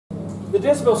the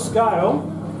decibel scale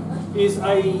is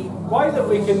a way that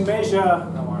we can measure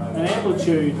an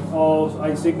amplitude of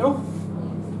a signal.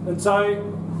 And so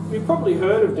you've probably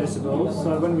heard of decibels.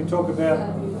 So when we talk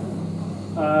about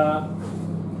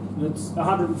it's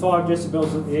 105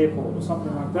 decibels at the airport or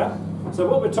something like that. So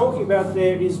what we're talking about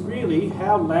there is really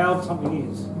how loud something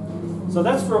is. So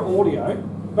that's for audio,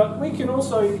 but we can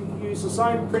also use the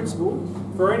same principle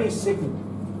for any signal.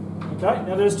 Okay,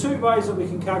 now there's two ways that we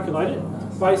can calculate it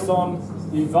based on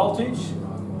the voltage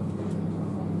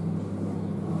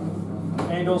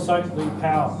and also the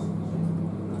power.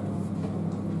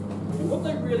 And what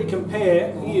they really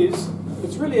compare is,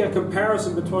 it's really a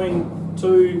comparison between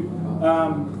two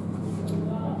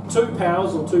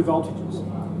powers or two voltages.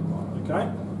 Okay,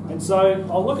 and so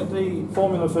I'll look at the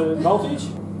formula for voltage.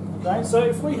 Okay, so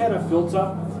if we had a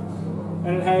filter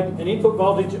and it had an input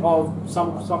voltage of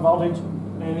some voltage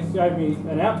and it gave me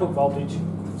an output voltage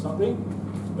of something,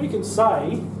 we can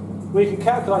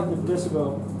calculate the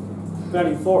decibel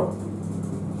value for it.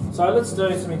 So let's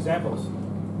do some examples.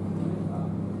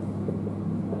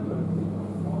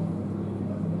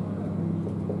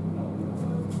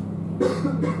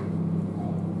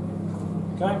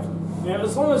 Okay, now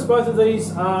as long as both of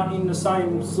these are in the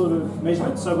same sort of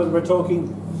measurement, so whether we're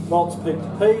talking volts peak to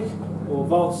peak or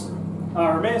volts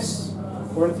RMS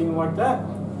or anything like that,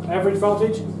 average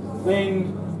voltage,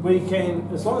 then we can,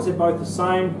 as long as they're both the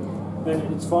same, then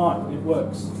it's fine, it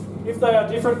works. If they are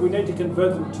different, we need to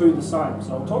convert them to the same.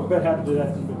 So I'll talk about how to do that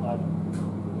a little bit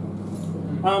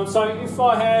later. So if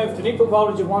I have an input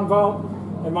voltage of 1 volt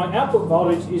and my output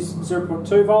voltage is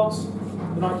 0.2 volts,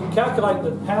 then I can calculate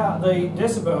the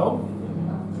decibel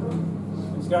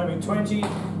is going to be 20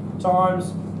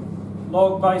 times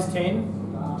log base 10.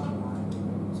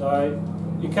 So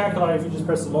you calculate, if you just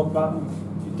press the log button,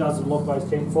 it does the log base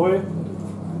 10 for you.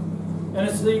 And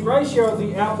it's the ratio of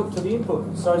the output to the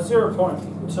input, so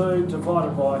 0.2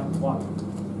 divided by 1.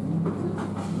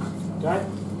 Okay?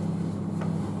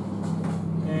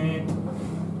 And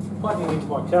plugging into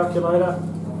my calculator,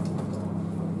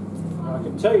 I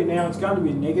can tell you now it's going to be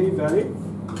a negative value.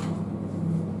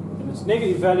 And it's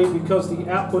negative value because the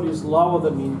output is lower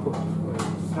than the input.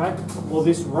 Okay? Or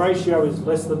this ratio is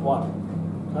less than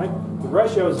 1. Okay? The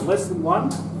ratio is less than 1,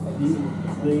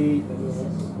 the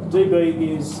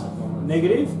dB is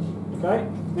negative. Okay?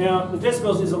 Now, the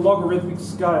decibels is a logarithmic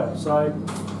scale, so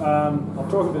I'll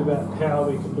talk a bit about how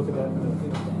we can look at that in a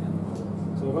minute.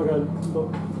 So if I go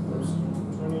look,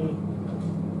 20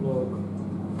 log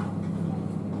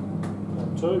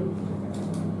 2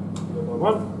 by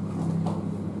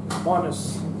 1 minus.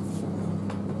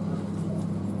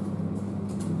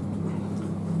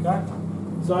 Okay?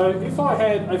 So if I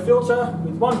had a filter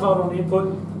with 1 volt on the input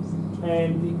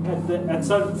and at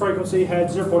certain frequency had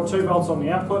 0.2 volts on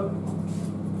the output,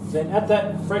 then at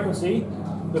that frequency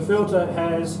the filter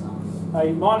has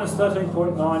a minus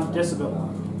 13.9 decibel.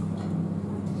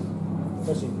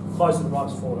 Actually closer to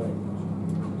minus 14.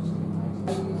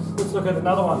 Let's look at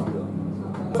another one.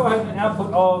 If I had an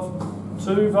output of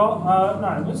 2 volt,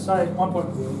 no, let's say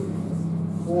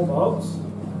 1.4 volts.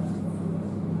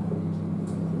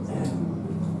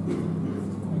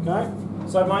 Okay,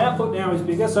 so my output now is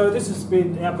bigger. So this has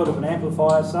been the output of an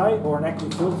amplifier, say, or an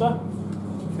active filter.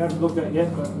 We haven't looked at it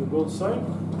yet, but we will soon.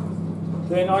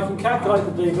 Then I can calculate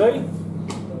the dB.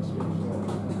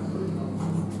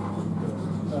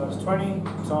 So it's 20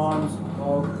 times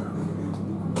log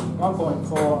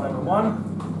 1.4 over 1,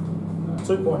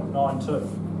 2.92.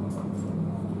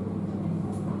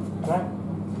 Okay,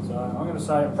 so I'm going to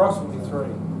say approximately 3.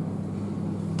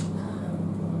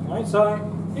 Okay, so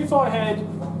if I had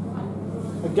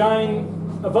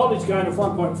a voltage gain of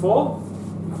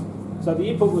 1.4, so the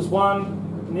input was 1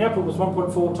 and the output was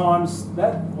 1.4 times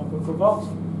that, 1.4 volts,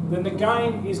 then the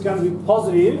gain is going to be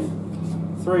positive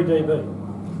 3 dB.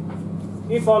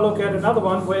 If I look at another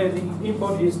one where the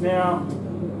input is now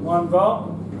 1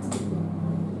 volt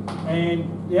and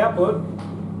the output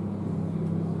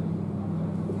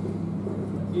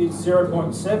is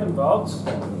 0.7 volts,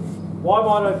 why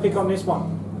might I pick on this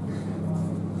one?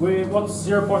 What's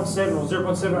 0.7 or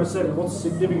 0.707? What's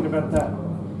significant about that?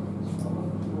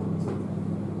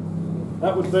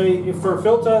 That would be, if for a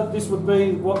filter, this would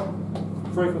be what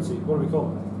frequency? What do we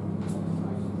call it?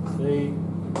 The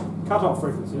cutoff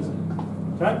frequency, isn't it?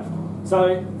 Okay?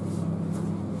 So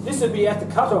this would be at the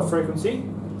cutoff frequency,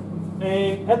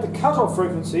 and at the cutoff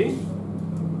frequency,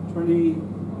 20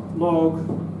 log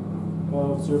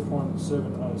of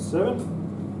 0.707.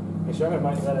 Actually, I'm going to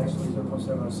make that actually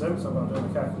 0.707, so I'm going to do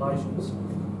the calculations.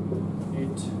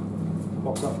 It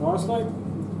pops up nicely,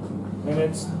 and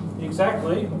it's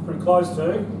exactly, pretty close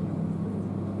to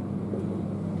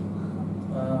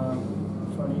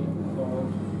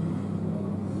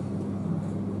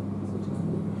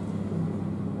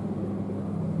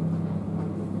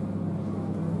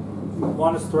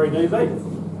minus 3 dB.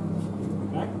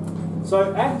 Okay?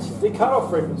 So at the cutoff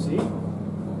frequency,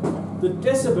 the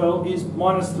decibel is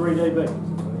minus 3 dB.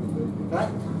 Okay?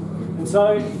 And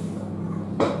so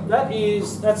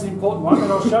that's an important one,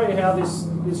 and I'll show you how this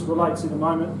relates in a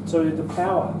moment to the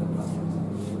power.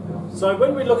 So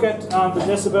when we look at the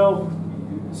decibel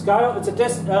scale, it's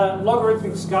a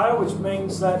logarithmic scale, which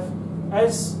means that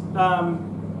as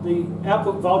the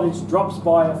output voltage drops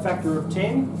by a factor of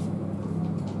 10,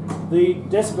 the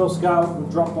decibel scale will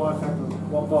drop by a factor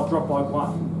of, drop by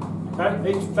 1.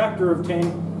 Okay, each factor of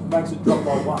 10 makes it drop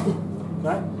by 1.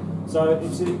 Okay, so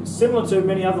it's similar to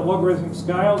many other logarithmic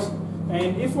scales.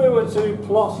 And if we were to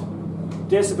plot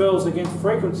decibels against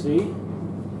frequency,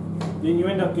 then you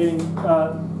end up getting,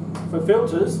 for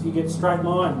filters, you get straight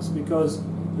lines, because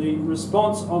the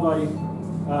response of a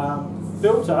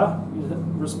filter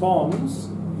responds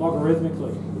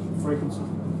logarithmically to frequency.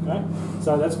 Okay?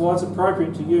 So that's why it's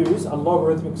appropriate to use a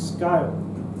logarithmic scale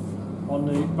on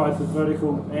both the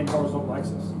vertical and horizontal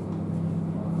axis.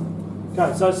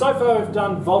 Okay, so far we've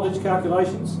done voltage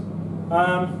calculations.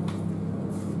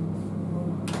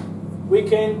 We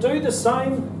can do the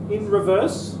same in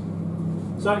reverse.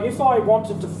 So if I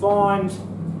wanted to find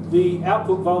the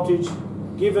output voltage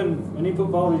given an input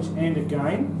voltage and a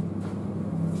gain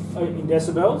in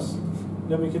decibels,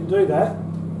 then we can do that.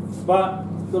 But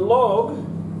the log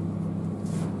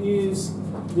is,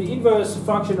 the inverse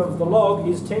function of the log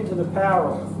is 10 to the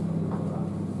power of.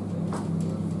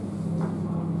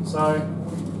 So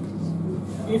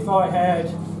if I had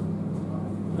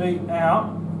V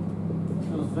out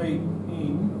equals V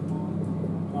in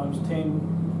times 10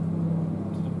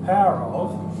 to the power of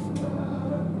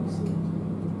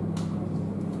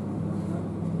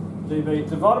dB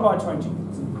divided by 20.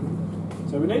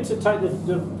 So we need to take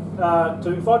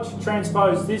if I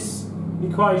transpose this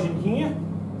equation here,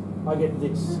 I get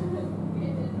this.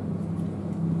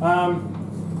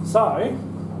 So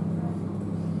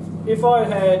if I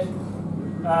had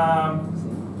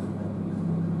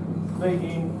V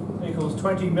in equals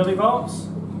 20 millivolts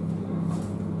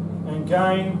and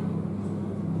gain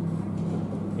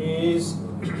is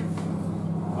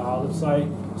let's say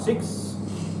 6.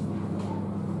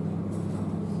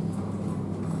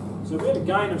 So if we had a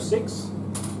gain of 6,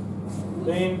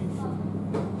 then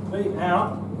V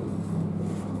out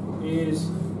is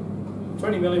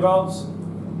 20 millivolts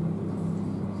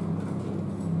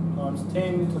times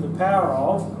 10 to the power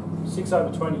of 6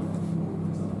 over 20.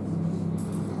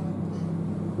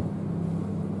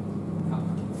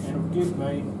 And it will give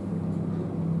me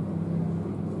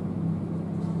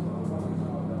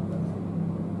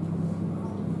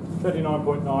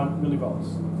 39.9 millivolts.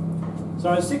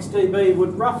 So 6 dB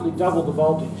would roughly double the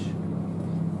voltage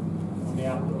on the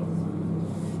output.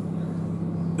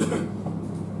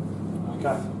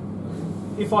 Okay.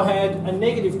 If I had a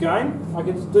negative gain, I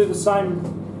could do the same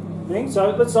thing.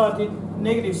 So let's say I did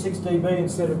negative 6 dB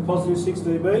instead of positive 6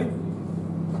 dB.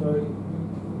 So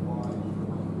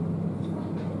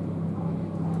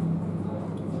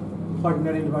plugging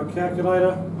that into my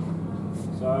calculator.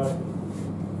 So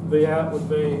V out would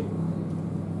be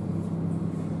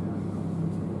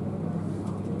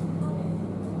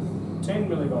 10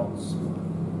 millivolts.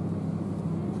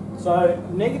 So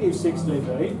negative 6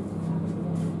 dB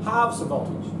halves the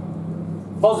voltage.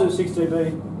 Positive 6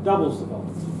 dB doubles the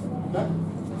voltage. Okay?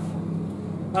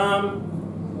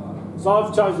 So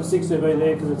I've chosen 6 dB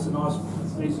there because it's a nice,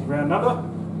 easy round number.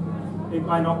 It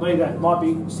may not be that. It might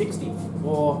be 60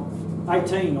 or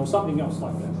 18 or something else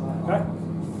like that. Okay?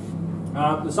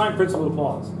 The same principle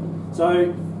applies.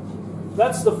 So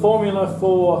that's the formula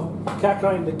for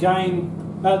calculating the gain,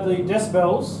 the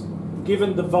decibels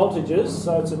given the voltages.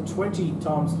 So it's a 20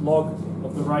 times log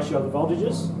of the ratio of the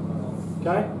voltages.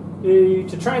 Okay.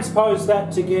 To transpose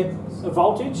that to get a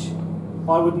voltage,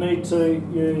 I would need to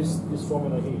use this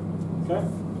formula here. Okay.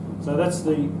 So that's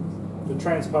the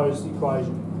transposed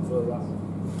equation for that.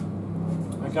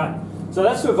 Okay. So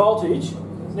that's for voltage.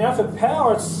 Now for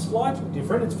power, it's slightly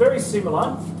different. It's very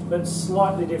similar, but it's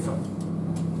slightly different.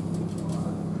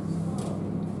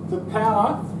 For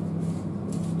power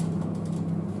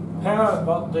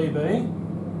dB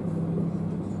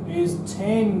is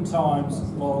 10 times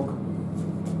log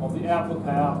of the output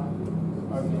power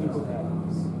over the input power.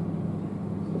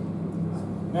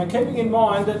 Now keeping in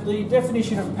mind that the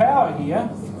definition of power here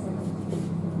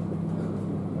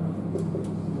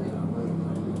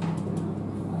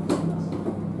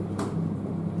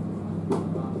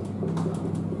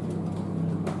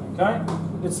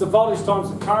it's the voltage times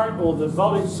the current, or the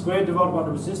voltage squared divided by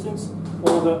the resistance,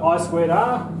 or the I squared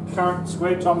R, current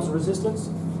squared times the resistance.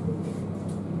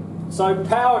 So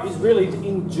power is really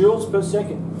in joules per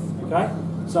second, okay?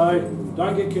 So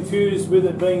don't get confused with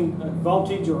it being a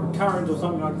voltage or a current or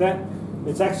something like that.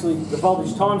 It's actually the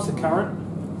voltage times the current.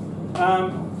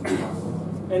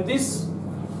 And this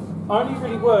only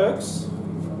really works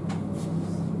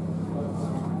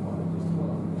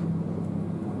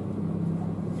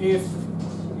if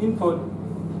input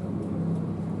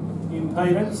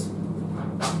impedance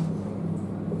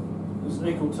is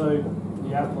equal to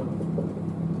the output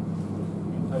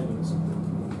impedance.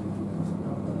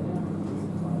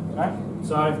 Okay,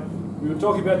 so we were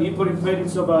talking about the input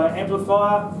impedance of an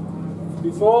amplifier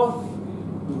before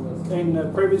in the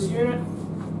previous unit.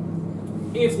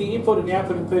 If the input and the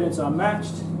output impedance are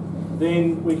matched,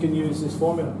 then we can use this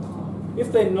formula.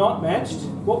 If they're not matched,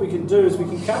 what we can do is we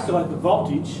can calculate the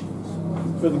voltage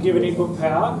for the given input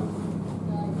power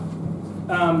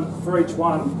for each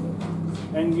one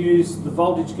and use the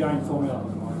voltage gain formula.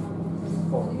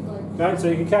 Okay, so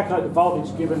you can calculate the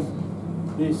voltage given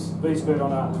this V squared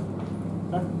on R.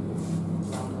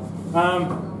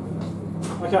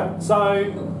 Okay, so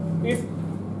if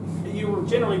you will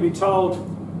generally be told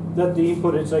that the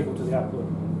input is equal to the output,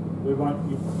 you're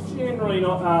generally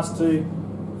not asked to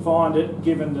find it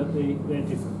given that they're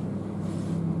different.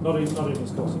 Not in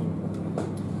this course anyway.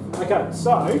 Okay,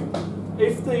 so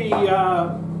if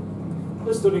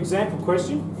let's do an example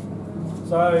question.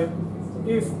 So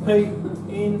if P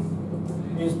in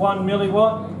is 1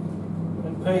 milliwatt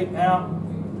and P out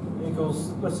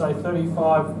equals, let's say,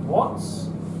 35 watts.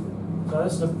 So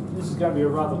this is going to be a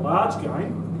rather large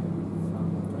gain.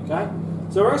 Okay,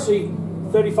 so we're actually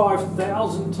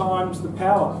 35,000 times the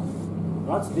power.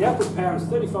 Right, so the output power is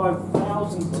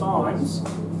 35,000 times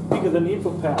bigger than the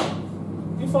input power.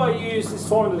 If I use this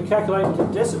formula to calculate into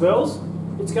decibels,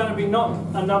 it's going to be not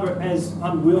a number as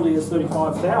unwieldy as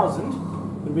 35,000.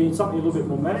 It'll be something a little bit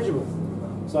more manageable.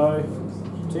 So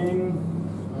 10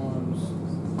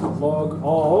 times log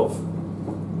of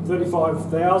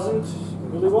 35,000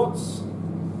 milliwatts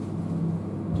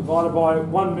divided by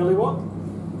 1 milliwatt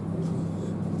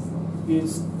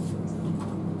is,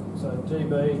 so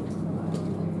dB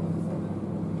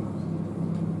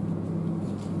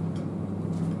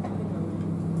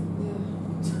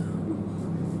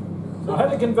So I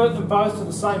had to convert them both to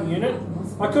the same unit.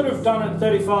 I could have done it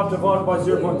 35 divided by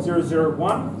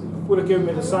 0.001, would have given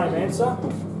me the same answer,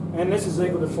 and this is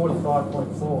equal to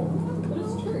 45.4. But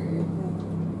it's true.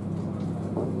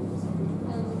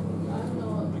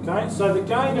 Okay, so the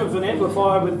gain of an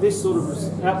amplifier with this sort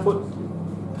of output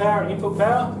power and input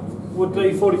power would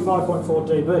be 45.4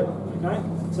 dB. Okay,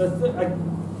 so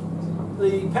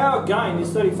the power gain is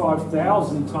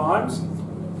 35,000 times,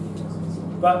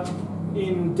 but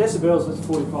in decibels it's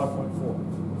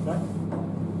 45.4. Okay.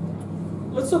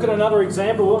 Let's look at another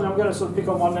example, and I'm going to sort of pick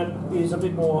on one that is a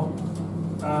bit more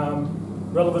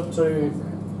relevant to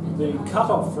the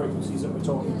cut-off frequencies that we're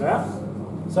talking about.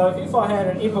 So if I had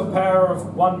an input power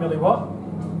of 1 milliwatt,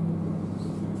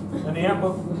 and the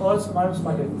output was, let's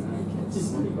make it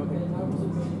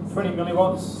 20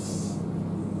 milliwatts,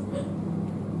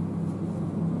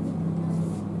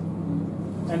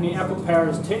 and the output power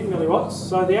is 10 milliwatts,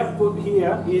 so the output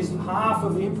here is half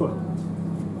of the input.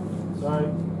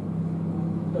 So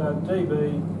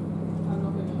dB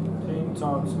 10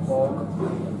 times log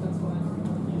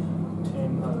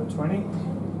 10 over 20.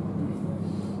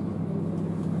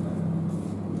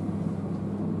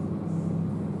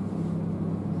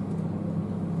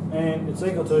 And it's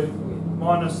equal to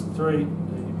minus 3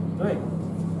 dB.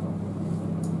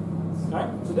 Okay,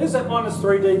 so there's that minus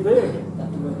 3 dB again.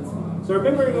 So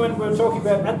remembering when we were talking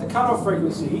about at the cutoff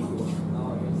frequency,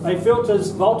 a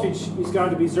filter's voltage is going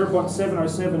to be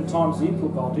 0.707 times the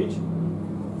input voltage,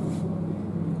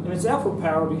 and its output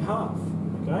power will be half.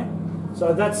 Okay,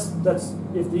 so that's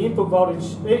if the input power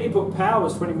was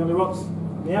 20 milliwatts,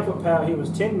 the output power here was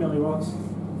 10 milliwatts,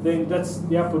 then that's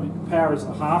the output power is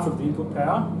half of the input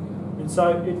power, and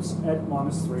so it's at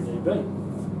minus 3 dB.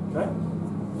 Okay,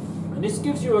 and this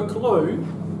gives you a clue.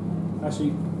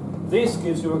 Actually, this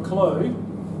gives you a clue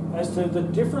as to the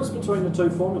difference between the two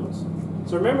formulas.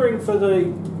 So remembering for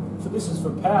this is for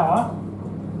power,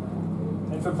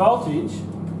 and for voltage,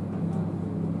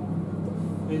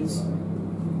 it's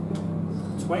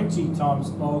 20 times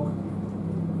log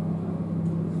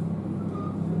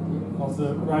of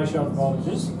the ratio of the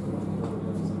voltages.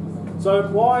 So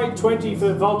why 20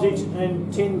 for voltage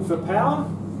and 10 for power?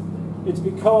 It's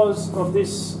because of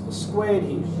this squared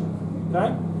here.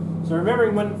 Okay? So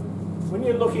remembering when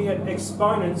you're looking at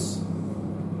exponents,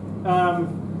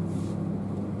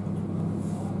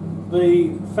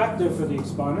 the factor for the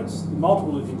exponents, the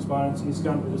multiple of the exponents, is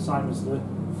going to be the same as the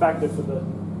factor for the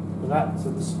for that. So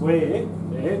the square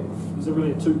there is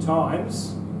really 2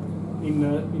 times if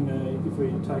we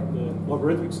take the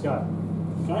logarithmic scale.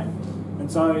 Okay, and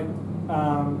so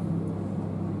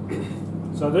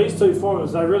so these 2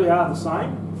 formulas, they really are the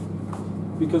same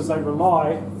because they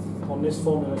rely on this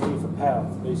formula here for power,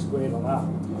 V squared on R.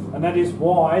 And that is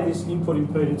why this input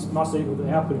impedance must equal the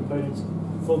output impedance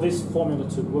for this formula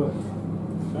to work.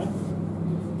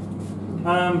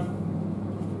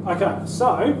 Okay,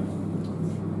 so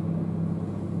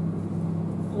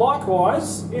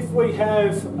likewise, if we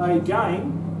have a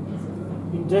gain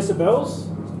in decibels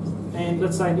and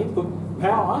let's say an input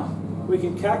power, we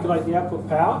can calculate the output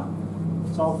power.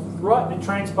 So I'll write the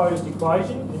transposed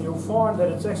equation and you'll find that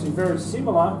it's actually very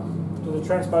similar to the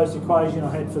transposed equation I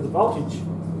had for the voltage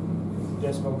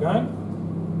decibel gain.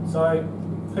 So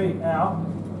P out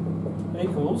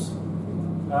equals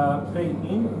P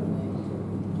in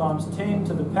times 10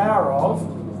 to the power of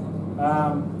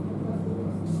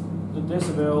the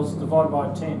decibels divided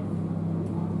by 10.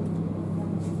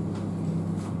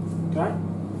 Okay,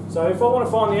 so if I want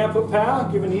to find the output power,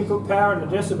 given the input power and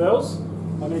the decibels,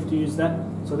 I need to use that.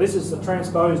 So this is the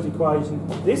transposed equation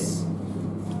of this.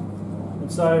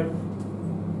 And so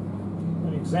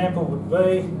an example would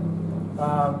be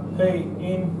P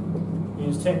in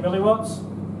is 10 milliwatts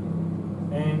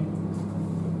and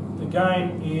the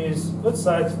gain is, let's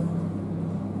say, 30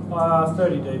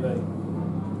 dB.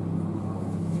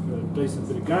 Got a decent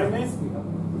bit of gain there.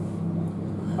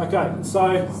 Okay, so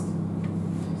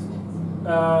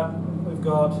we've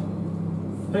got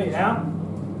P out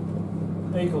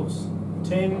equals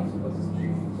 10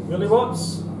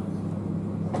 milliwatts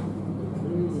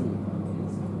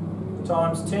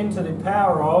times 10 to the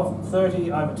power of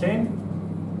 30 over 10,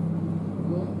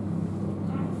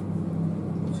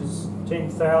 which is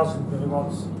 10,000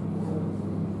 milliwatts.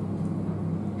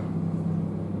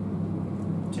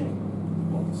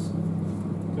 10 watts.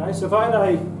 Okay, so if I had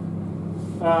a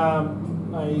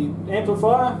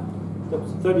amplifier that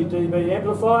was a 30 dB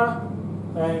amplifier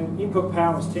and input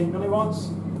power was 10 milliwatts,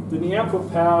 then the output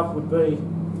power would be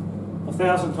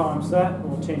 1,000 times that,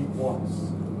 or 10 watts.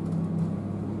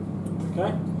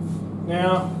 Okay.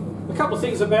 Now, a couple of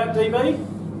things about dB.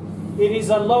 It is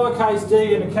a lowercase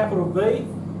d and a capital B.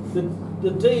 The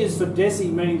D is for deci,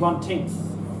 meaning 1/10.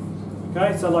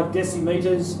 Okay, so like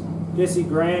decimeters,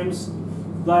 decigrams,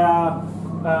 they are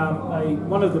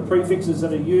one of the prefixes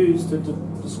that are used to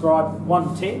describe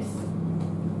 1/10.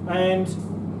 And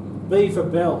B for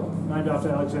Bell, named after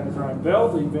Alexander Graham Bell,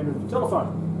 the inventor of the telephone.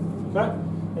 Okay,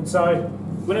 and so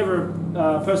whenever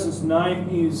a person's name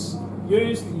is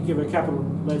used, you give a capital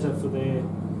letter for their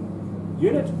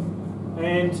unit,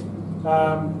 and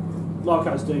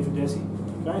lowercase d for deci.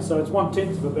 Okay, so it's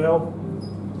 1/10 of a bell,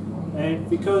 and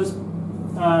because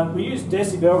we use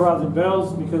decibel rather than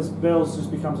bells because bells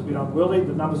just becomes a bit unwieldy,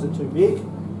 the numbers are too big,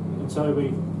 and so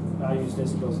we use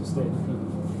decibels instead.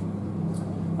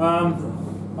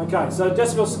 Okay, so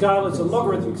decibel scale, it's a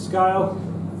logarithmic scale.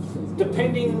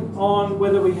 Depending on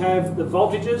whether we have the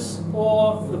voltages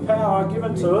or the power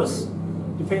given to us,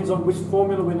 depends on which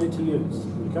formula we need to use.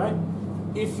 Okay,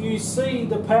 if you see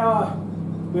the power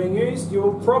being used, you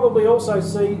will probably also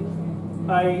see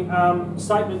a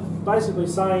statement basically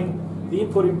saying the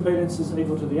input impedance is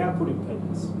equal to the output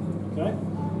impedance. Okay,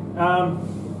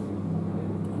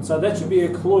 and so that should be a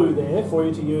clue there for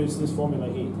you to use this formula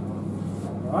here.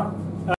 All right.